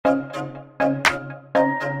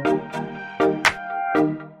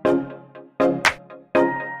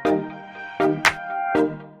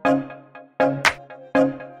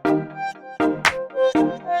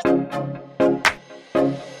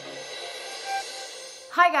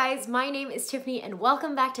Hi guys, my name is Tiffany and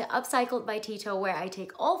welcome back to Upcycled by Tito, where I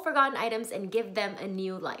take all forgotten items and give them a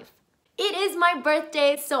new life. It is my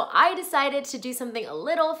birthday, so I decided to do something a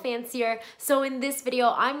little fancier. So in this video,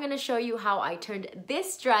 I'm gonna show you how I turned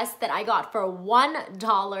this dress that I got for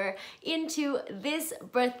 $1 into this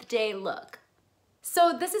birthday look.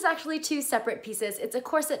 So this is actually two separate pieces. It's a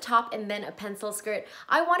corset top and then a pencil skirt.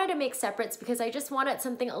 I wanted to make separates because I just wanted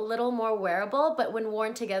something a little more wearable, but when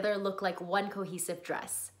worn together look like one cohesive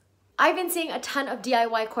dress. I've been seeing a ton of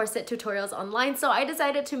DIY corset tutorials online, so I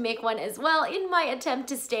decided to make one as well in my attempt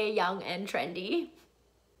to stay young and trendy.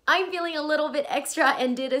 I'm feeling a little bit extra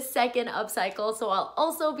and did a second upcycle, so I'll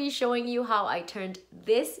also be showing you how I turned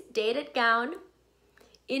this dated gown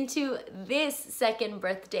into this second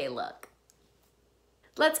birthday look.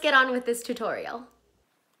 Let's get on with this tutorial.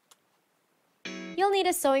 You'll need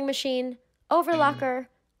a sewing machine, overlocker,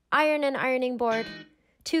 iron and ironing board,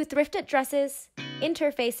 2 thrifted dresses,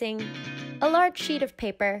 interfacing, a large sheet of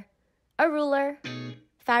paper, a ruler,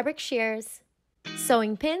 fabric shears,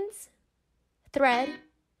 sewing pins, thread,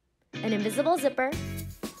 an invisible zipper,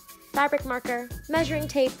 fabric marker, measuring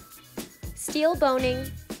tape, steel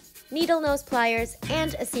boning, needle nose pliers,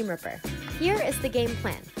 and a seam ripper. Here is the game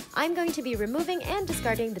plan. I'm going to be removing and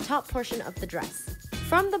discarding the top portion of the dress.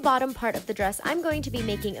 From the bottom part of the dress, I'm going to be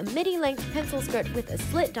making a midi-length pencil skirt with a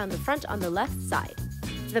slit down the front on the left side.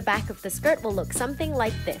 The back of the skirt will look something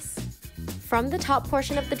like this. From the top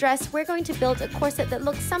portion of the dress, we're going to build a corset that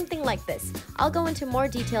looks something like this. I'll go into more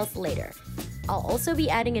details later. I'll also be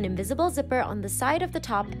adding an invisible zipper on the side of the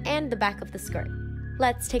top and the back of the skirt.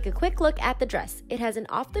 Let's take a quick look at the dress. It has an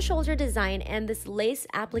off-the-shoulder design and this lace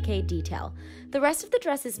applique detail. The rest of the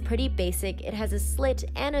dress is pretty basic. It has a slit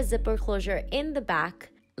and a zipper closure in the back.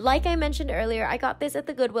 Like I mentioned earlier, I got this at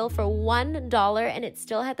the Goodwill for $1 and it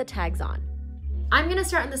still had the tags on. I'm gonna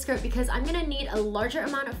start on the skirt because I'm gonna need a larger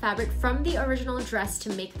amount of fabric from the original dress to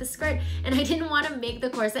make the skirt, and I didn't want to make the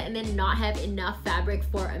corset and then not have enough fabric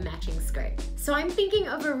for a matching skirt. So I'm thinking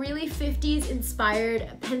of a really 50s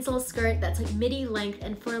inspired pencil skirt that's like midi length,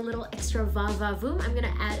 and for a little extra va-va-voom, I'm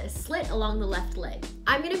gonna add a slit along the left leg.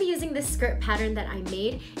 I'm gonna be using this skirt pattern that I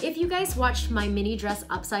made. If you guys watched my mini dress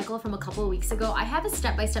upcycle from a couple of weeks ago, I have a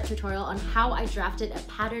step-by-step tutorial on how I drafted a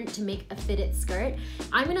pattern to make a fitted skirt.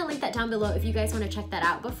 I'm gonna link that down below if you guys want to check that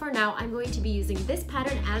out, but for now I'm going to be using this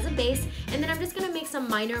pattern as a base, and then I'm just going to make some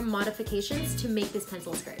minor modifications to make this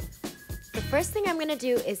pencil skirt. The first thing I'm going to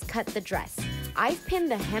do is cut the dress. I've pinned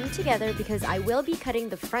the hem together because I will be cutting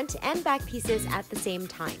the front and back pieces at the same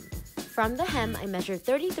time. From the hem, I measure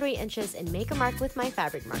 33 inches and make a mark with my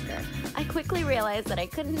fabric marker. I quickly realized that I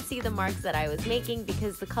couldn't see the marks that I was making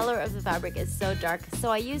because the color of the fabric is so dark, so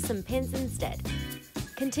I used some pins instead.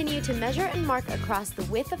 Continue to measure and mark across the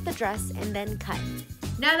width of the dress and then cut.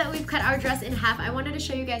 Now that we've cut our dress in half, I wanted to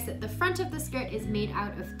show you guys that the front of the skirt is made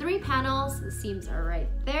out of 3 panels. The seams are right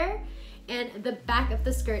there. And the back of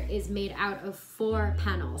the skirt is made out of 4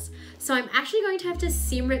 panels. So I'm actually going to have to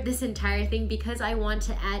seam rip this entire thing because I want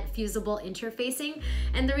to add fusible interfacing.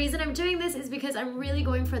 And the reason I'm doing this is because I'm really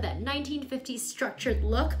going for that 1950s structured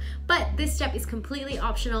look, but this step is completely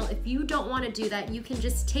optional. If you don't want to do that, you can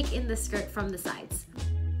just take in the skirt from the sides.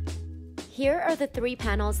 Here are the 3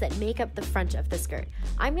 panels that make up the front of the skirt.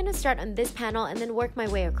 I'm going to start on this panel and then work my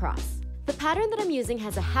way across. The pattern that I'm using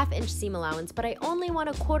has a 1/2 inch seam allowance, but I only want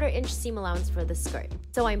a 1/4 inch seam allowance for the skirt.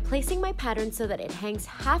 So I'm placing my pattern so that it hangs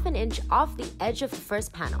 1/2 inch off the edge of the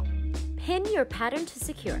first panel. Pin your pattern to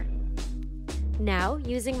secure. Now,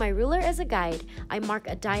 using my ruler as a guide, I mark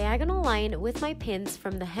a diagonal line with my pins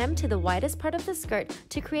from the hem to the widest part of the skirt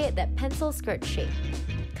to create that pencil skirt shape.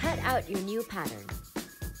 Cut out your new pattern.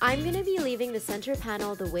 I'm going to be leaving the center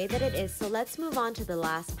panel the way that it is, so let's move on to the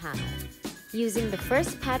last panel. Using the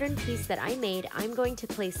first pattern piece that I made, I'm going to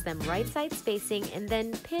place them right side spacing and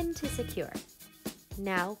then pin to secure.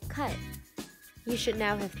 Now cut. You should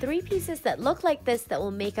now have 3 pieces that look like this that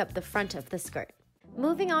will make up the front of the skirt.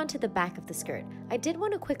 Moving on to the back of the skirt, I did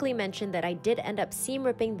want to quickly mention that I did end up seam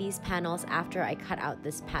ripping these panels after I cut out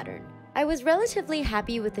this pattern. I was relatively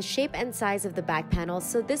happy with the shape and size of the back panels,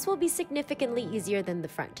 so this will be significantly easier than the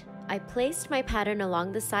front. I placed my pattern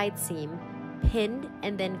along the side seam, pinned,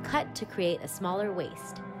 and then cut to create a smaller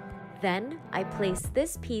waist. Then, I placed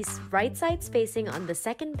this piece right side spacing on the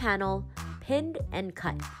second panel, pinned and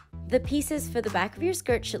cut. The pieces for the back of your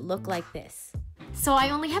skirt should look like this. So I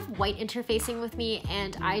only have white interfacing with me,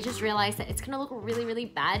 and I just realized that it's gonna look really, really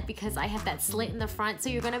bad because I have that slit in the front, so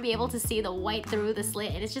you're gonna be able to see the white through the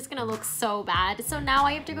slit, and it's just gonna look so bad. So now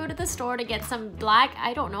I have to go to the store to get some black,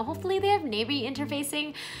 I don't know, hopefully they have navy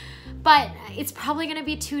interfacing, but it's probably gonna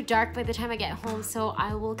be too dark by the time I get home, so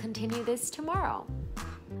I will continue this tomorrow.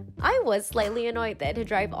 I was slightly annoyed that I had to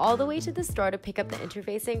drive all the way to the store to pick up the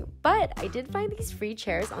interfacing, but I did find these free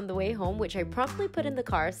chairs on the way home, which I promptly put in the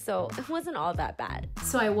car, so it wasn't all that bad.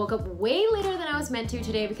 So I woke up way later than I was meant to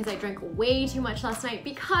today because I drank way too much last night,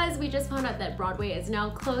 because we just found out that Broadway is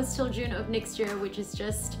now closed till June of next year, which is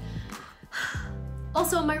just...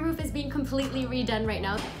 Also, my roof is being completely redone right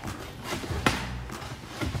now.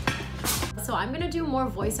 So I'm gonna do more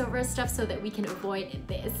voiceover stuff so that we can avoid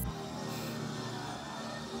this.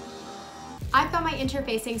 I've got my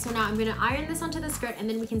interfacing, so now I'm gonna iron this onto the skirt and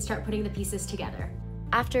then we can start putting the pieces together.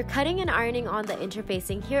 After cutting and ironing on the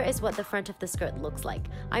interfacing, here is what the front of the skirt looks like.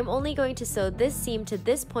 I'm only going to sew this seam to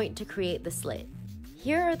this point to create the slit.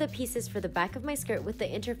 Here are the pieces for the back of my skirt with the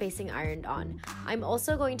interfacing ironed on. I'm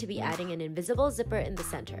also going to be adding an invisible zipper in the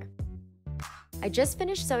center. I just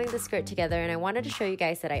finished sewing the skirt together and I wanted to show you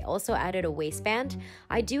guys that I also added a waistband.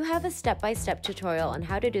 I do have a step-by-step tutorial on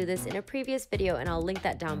how to do this in a previous video and I'll link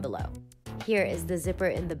that down below. Here is the zipper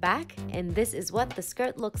in the back, and this is what the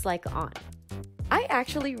skirt looks like on. I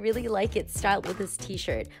actually really like it styled with this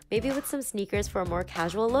t-shirt, maybe with some sneakers for a more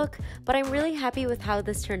casual look, but I'm really happy with how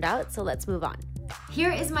this turned out, so let's move on.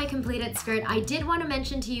 Here is my completed skirt. I did want to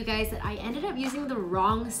mention to you guys that I ended up using the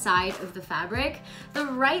wrong side of the fabric. The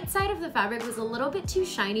right side of the fabric was a little bit too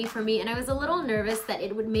shiny for me, and I was a little nervous that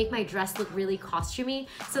it would make my dress look really costumey,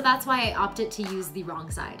 so that's why I opted to use the wrong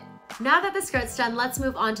side. Now that the skirt's done, let's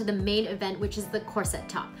move on to the main event, which is the corset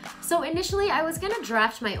top. So initially I was gonna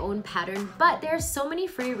draft my own pattern, but there are so many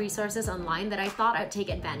free resources online that I thought I'd take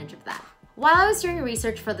advantage of that. While I was doing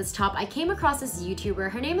research for this top, I came across this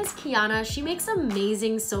YouTuber. Her name is Kiana. She makes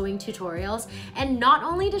amazing sewing tutorials, and not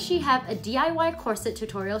only does she have a DIY corset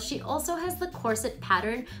tutorial, she also has the corset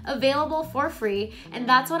pattern available for free, and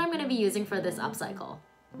that's what I'm gonna be using for this upcycle.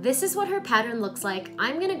 This is what her pattern looks like.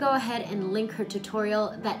 I'm gonna go ahead and link her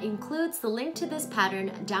tutorial that includes the link to this pattern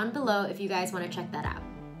down below if you guys wanna check that out.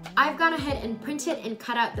 I've gone ahead and printed and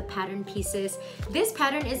cut out the pattern pieces. This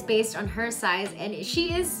pattern is based on her size and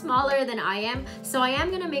she is smaller than I am, so I am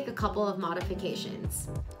gonna make a couple of modifications.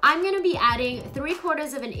 I'm gonna be adding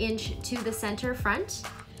 3/4 of an inch to the center front,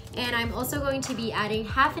 and I'm also going to be adding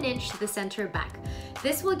 1/2 inch to the center back.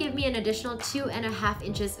 This will give me an additional 2.5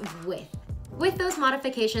 inches of width. With those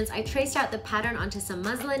modifications, I traced out the pattern onto some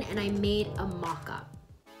muslin and I made a mock-up.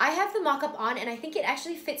 I have the mock-up on and I think it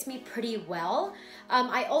actually fits me pretty well.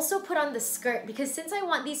 I also put on the skirt because since I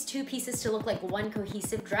want these two pieces to look like one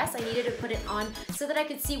cohesive dress, I needed to put it on so that I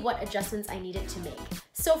could see what adjustments I needed to make.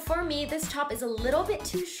 So for me, this top is a little bit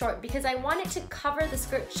too short because I want it to cover the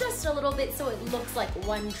skirt just a little bit so it looks like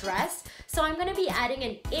one dress. So I'm gonna be adding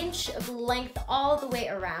an inch of length all the way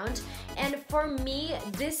around. And for me,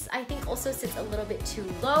 this I think also sits a little bit too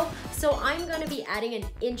low. So I'm gonna be adding an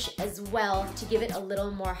inch as well to give it a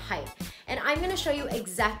little more height. And I'm gonna show you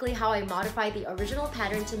exactly how I modified the original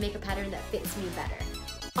pattern to make a pattern that fits me better.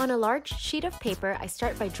 On a large sheet of paper, I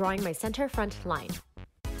start by drawing my center front line.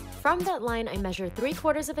 From that line, I measure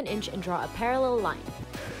 3/4 of an inch and draw a parallel line.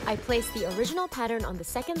 I place the original pattern on the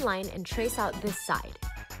second line and trace out this side.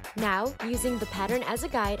 Now, using the pattern as a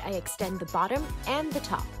guide, I extend the bottom and the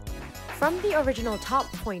top. From the original top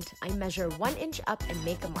point, I measure 1 inch up and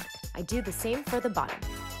make a mark. I do the same for the bottom.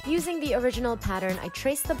 Using the original pattern, I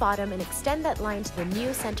trace the bottom and extend that line to the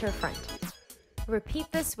new center front.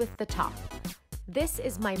 Repeat this with the top. This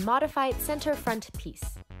is my modified center front piece.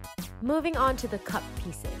 Moving on to the cup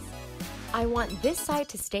pieces. I want this side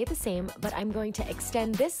to stay the same, but I'm going to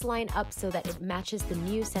extend this line up so that it matches the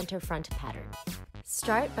new center front pattern.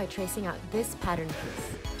 Start by tracing out this pattern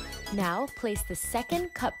piece. Now, place the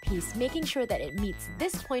second cup piece, making sure that it meets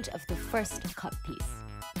this point of the first cup piece.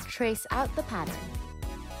 Trace out the pattern.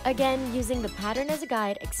 Again, using the pattern as a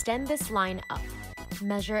guide, extend this line up.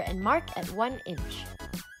 Measure and mark at 1 inch.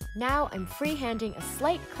 Now I'm freehanding a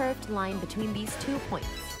slight curved line between these 2 points.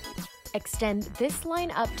 Extend this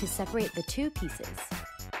line up to separate the 2 pieces.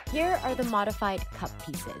 Here are the modified cup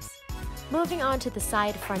pieces. Moving on to the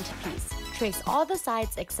side front piece, trace all the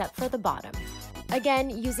sides except for the bottom. Again,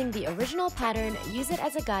 using the original pattern, use it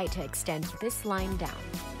as a guide to extend this line down.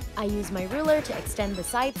 I use my ruler to extend the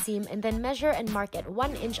side seam and then measure and mark at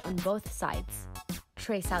 1 inch on both sides.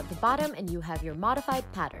 Trace out the bottom and you have your modified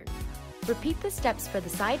pattern. Repeat the steps for the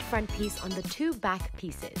side front piece on the 2 back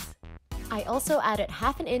pieces. I also added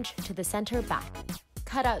 1/2 inch to the center back.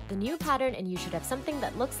 Cut out the new pattern and you should have something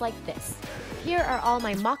that looks like this. Here are all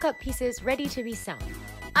my mock-up pieces ready to be sewn.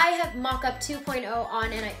 I have mock-up 2.0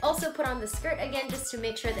 on, and I also put on the skirt again just to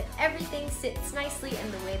make sure that everything sits nicely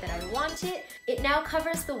in the way that I want it. It now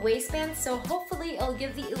covers the waistband, so hopefully it'll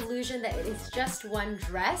give the illusion that it is just one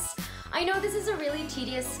dress. I know this is a really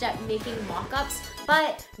tedious step making mock-ups,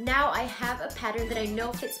 but now I have a pattern that I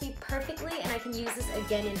know fits me perfectly and I can use this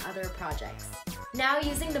again in other projects. Now,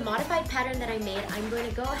 using the modified pattern that I made, I'm going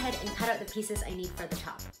to go ahead and cut out the pieces I need for the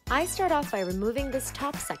top. I start off by removing this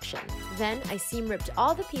top section. Then I seam ripped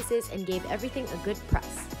all the pieces and gave everything a good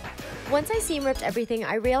press. Once I seam ripped everything,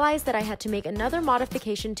 I realized that I had to make another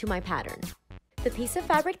modification to my pattern. The piece of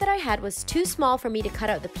fabric that I had was too small for me to cut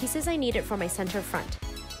out the pieces I needed for my center front.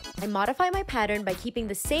 I modify my pattern by keeping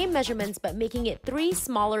the same measurements but making it 3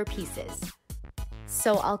 smaller pieces.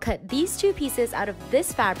 So I'll cut these 2 pieces out of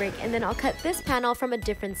this fabric, and then I'll cut this panel from a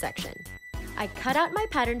different section. I cut out my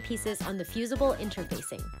pattern pieces on the Fusible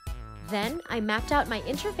interfacing. Then I mapped out my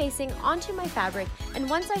interfacing onto my fabric, and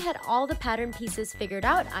once I had all the pattern pieces figured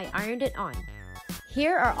out, I ironed it on.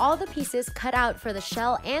 Here are all the pieces cut out for the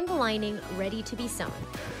shell and the lining ready to be sewn.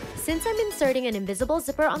 Since I'm inserting an invisible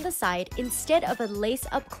zipper on the side, instead of a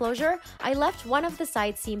lace-up closure, I left one of the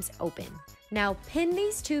side seams open. Now pin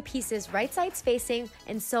these 2 pieces right sides facing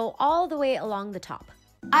and sew all the way along the top.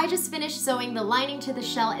 I just finished sewing the lining to the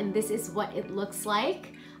shell, and this is what it looks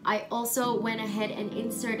like. I also went ahead and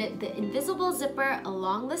inserted the invisible zipper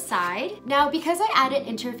along the side. Now, because I added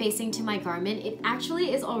interfacing to my garment, it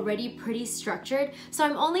actually is already pretty structured, so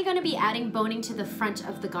I'm only going to be adding boning to the front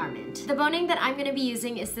of the garment. The boning that I'm going to be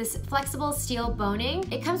using is this flexible steel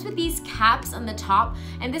boning. It comes with these caps on the top,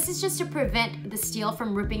 and this is just to prevent the steel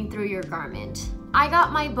from ripping through your garment. I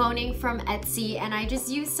got my boning from Etsy, and I just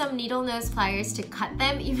used some needle nose pliers to cut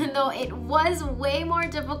them, even though it was way more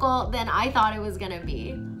difficult than I thought it was gonna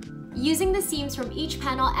be. Using the seams from each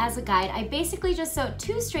panel as a guide, I basically just sewed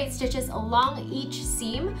 2 straight stitches along each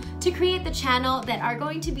seam to create the channel that are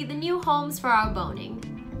going to be the new homes for our boning.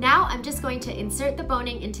 Now I'm just going to insert the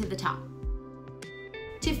boning into the top.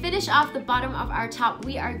 To finish off the bottom of our top,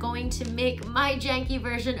 we are going to make my janky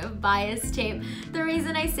version of bias tape. The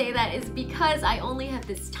reason I say that is because I only have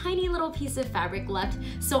this tiny little piece of fabric left,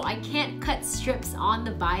 so I can't cut strips on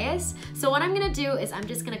the bias. So what I'm gonna do is I'm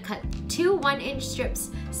just gonna cut 2 1-inch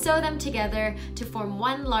strips, sew them together to form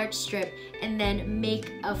one large strip, and then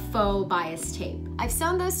make a faux bias tape. I've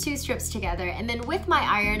sewn those 2 strips together, and then with my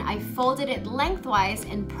iron, I folded it lengthwise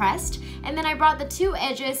and pressed, and then I brought the 2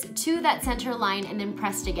 edges to that center line and then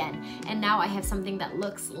pressed again. And now I have something that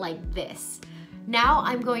looks like this. Now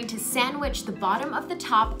I'm going to sandwich the bottom of the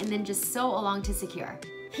top and then just sew along to secure.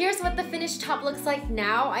 Here's what the finished top looks like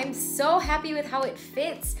now. I'm so happy with how it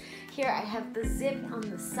fits. Here I have the zip on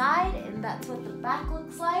the side, and that's what the back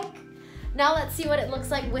looks like. Now let's see what it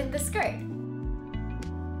looks like with the skirt.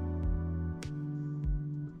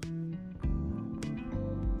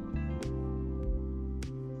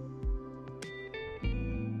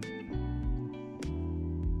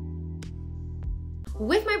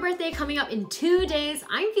 With my birthday coming up in 2 days,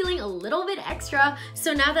 I'm feeling a little bit extra,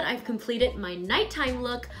 so now that I've completed my nighttime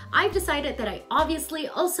look, I've decided that I obviously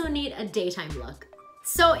also need a daytime look.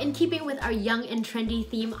 So in keeping with our young and trendy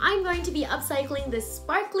theme, I'm going to be upcycling this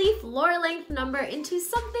sparkly floor length number into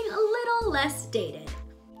something a little less dated.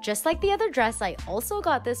 Just like the other dress, I also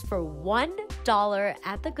got this for $1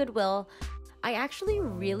 at the Goodwill. I actually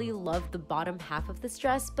really love the bottom half of this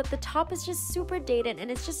dress, but the top is just super dated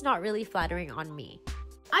and it's just not really flattering on me.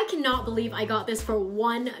 I cannot believe I got this for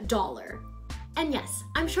 $1. And yes,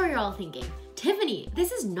 I'm sure you're all thinking, Tiffany,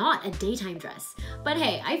 this is not a daytime dress. But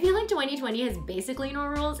hey, I feel like 2020 has basically no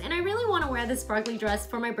rules, and I really want to wear this sparkly dress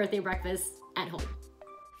for my birthday breakfast at home.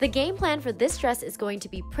 The game plan for this dress is going to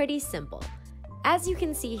be pretty simple. As you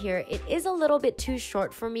can see here, it is a little bit too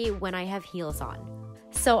short for me when I have heels on.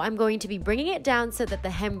 So I'm going to be bringing it down so that the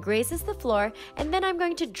hem grazes the floor, and then I'm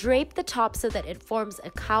going to drape the top so that it forms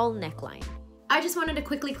a cowl neckline. I just wanted to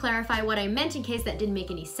quickly clarify what I meant in case that didn't make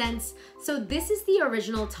any sense. So this is the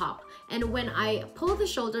original top, and when I pull the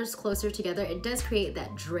shoulders closer together, it does create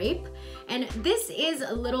that drape. And this is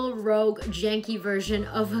a little rogue, janky version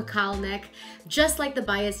of a cowl neck. Just like the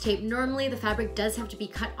bias tape, normally the fabric does have to be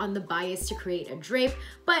cut on the bias to create a drape,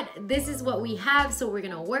 but this is what we have, so we're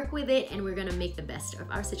gonna work with it and we're gonna make the best of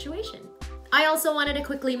our situation. I also wanted to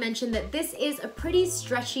quickly mention that this is a pretty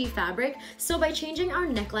stretchy fabric, so by changing our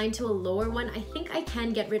neckline to a lower one, I think I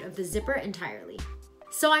can get rid of the zipper entirely.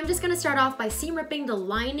 So I'm just gonna start off by seam ripping the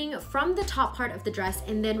lining from the top part of the dress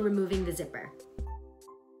and then removing the zipper.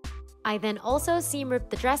 I then also seam ripped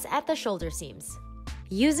the dress at the shoulder seams.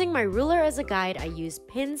 Using my ruler as a guide, I used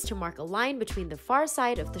pins to mark a line between the far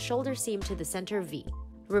side of the shoulder seam to the center V.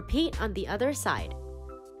 Repeat on the other side.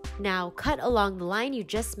 Now cut along the line you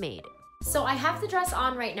just made. So I have the dress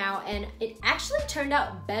on right now, and it actually turned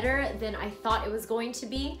out better than I thought it was going to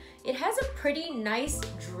be. It has a pretty nice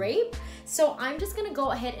drape, so I'm just gonna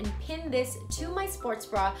go ahead and pin this to my sports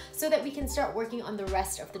bra so that we can start working on the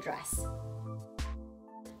rest of the dress.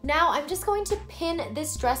 Now I'm just going to pin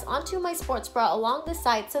this dress onto my sports bra along the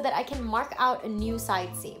side so that I can mark out a new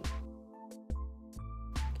side seam.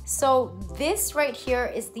 So this right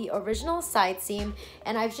here is the original side seam,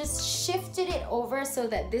 and I've just shifted it over so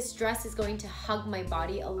that this dress is going to hug my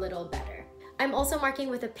body a little better. I'm also marking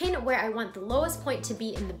with a pin where I want the lowest point to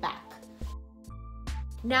be in the back.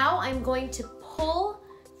 Now I'm going to pull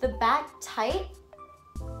the back tight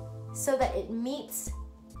so that it meets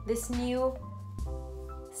this new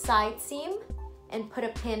side seam and put a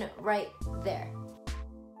pin right there.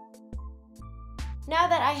 Now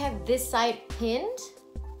that I have this side pinned,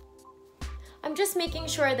 I'm just making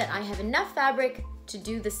sure that I have enough fabric to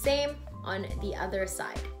do the same on the other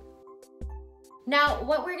side. Now,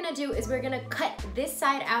 what we're gonna do is we're gonna cut this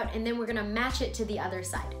side out, and then we're gonna match it to the other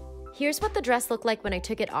side. Here's what the dress looked like when I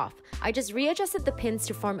took it off. I just readjusted the pins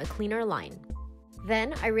to form a cleaner line.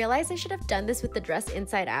 Then I realized I should have done this with the dress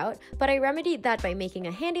inside out, but I remedied that by making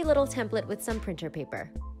a handy little template with some printer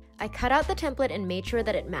paper. I cut out the template and made sure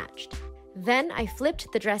that it matched. Then I flipped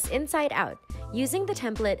the dress inside out. Using the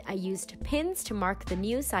template, I used pins to mark the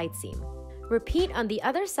new side seam. Repeat on the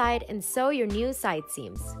other side and sew your new side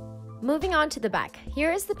seams. Moving on to the back,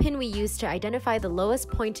 here is the pin we used to identify the lowest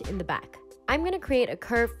point in the back. I'm going to create a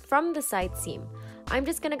curve from the side seam. I'm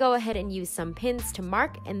just going to go ahead and use some pins to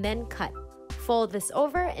mark and then cut. Fold this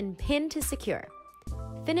over and pin to secure.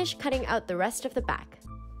 Finish cutting out the rest of the back.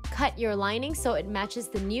 Cut your lining so it matches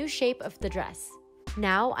the new shape of the dress.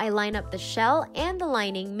 Now I line up the shell and the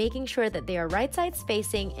lining, making sure that they are right sides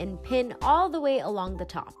facing, and pin all the way along the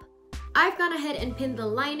top. I've gone ahead and pinned the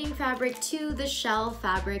lining fabric to the shell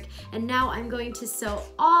fabric, and now I'm going to sew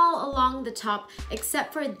all along the top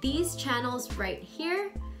except for these channels right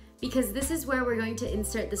here, because this is where we're going to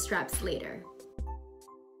insert the straps later.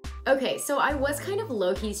 Okay, so I was kind of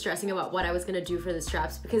low-key stressing about what I was gonna do for the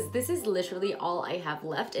straps because this is literally all I have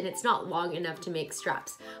left and it's not long enough to make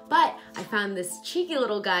straps. But I found this cheeky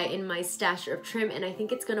little guy in my stash of trim and I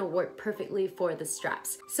think it's gonna work perfectly for the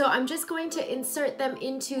straps. So I'm just going to insert them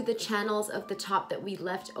into the channels of the top that we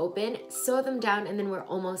left open, sew them down, and then we're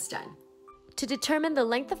almost done. To determine the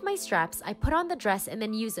length of my straps, I put on the dress and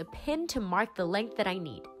then use a pin to mark the length that I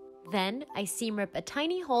need. Then, I seam rip a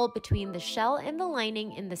tiny hole between the shell and the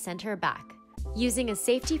lining in the center back. Using a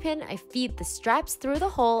safety pin, I feed the straps through the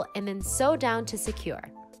hole and then sew down to secure.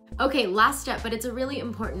 Okay, last step, but it's a really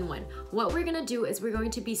important one. What we're gonna do is we're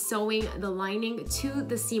going to be sewing the lining to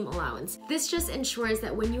the seam allowance. This just ensures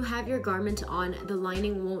that when you have your garment on, the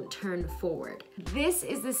lining won't turn forward. This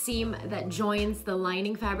is the seam that joins the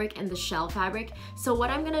lining fabric and the shell fabric. So what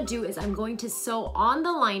I'm gonna do is I'm going to sew on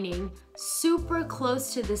the lining super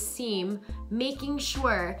close to the seam, making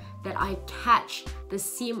sure that I catch the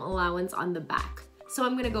seam allowance on the back. So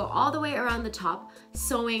I'm gonna go all the way around the top,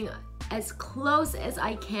 sewing as close as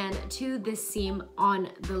I can to this seam on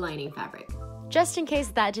the lining fabric. Just in case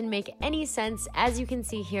that didn't make any sense, as you can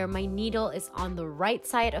see here, my needle is on the right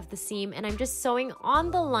side of the seam and I'm just sewing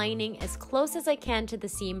on the lining as close as I can to the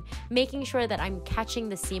seam, making sure that I'm catching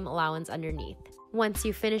the seam allowance underneath. Once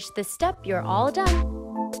you finish this step, you're all done.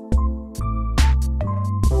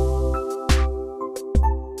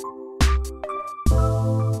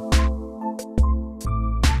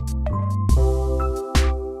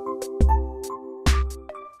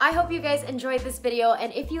 I hope you guys enjoyed this video,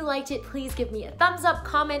 and if you liked it, please give me a thumbs up,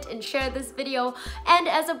 comment, and share this video. And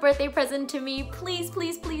as a birthday present to me, please,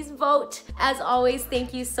 please, please vote. As always,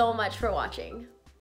 thank you so much for watching.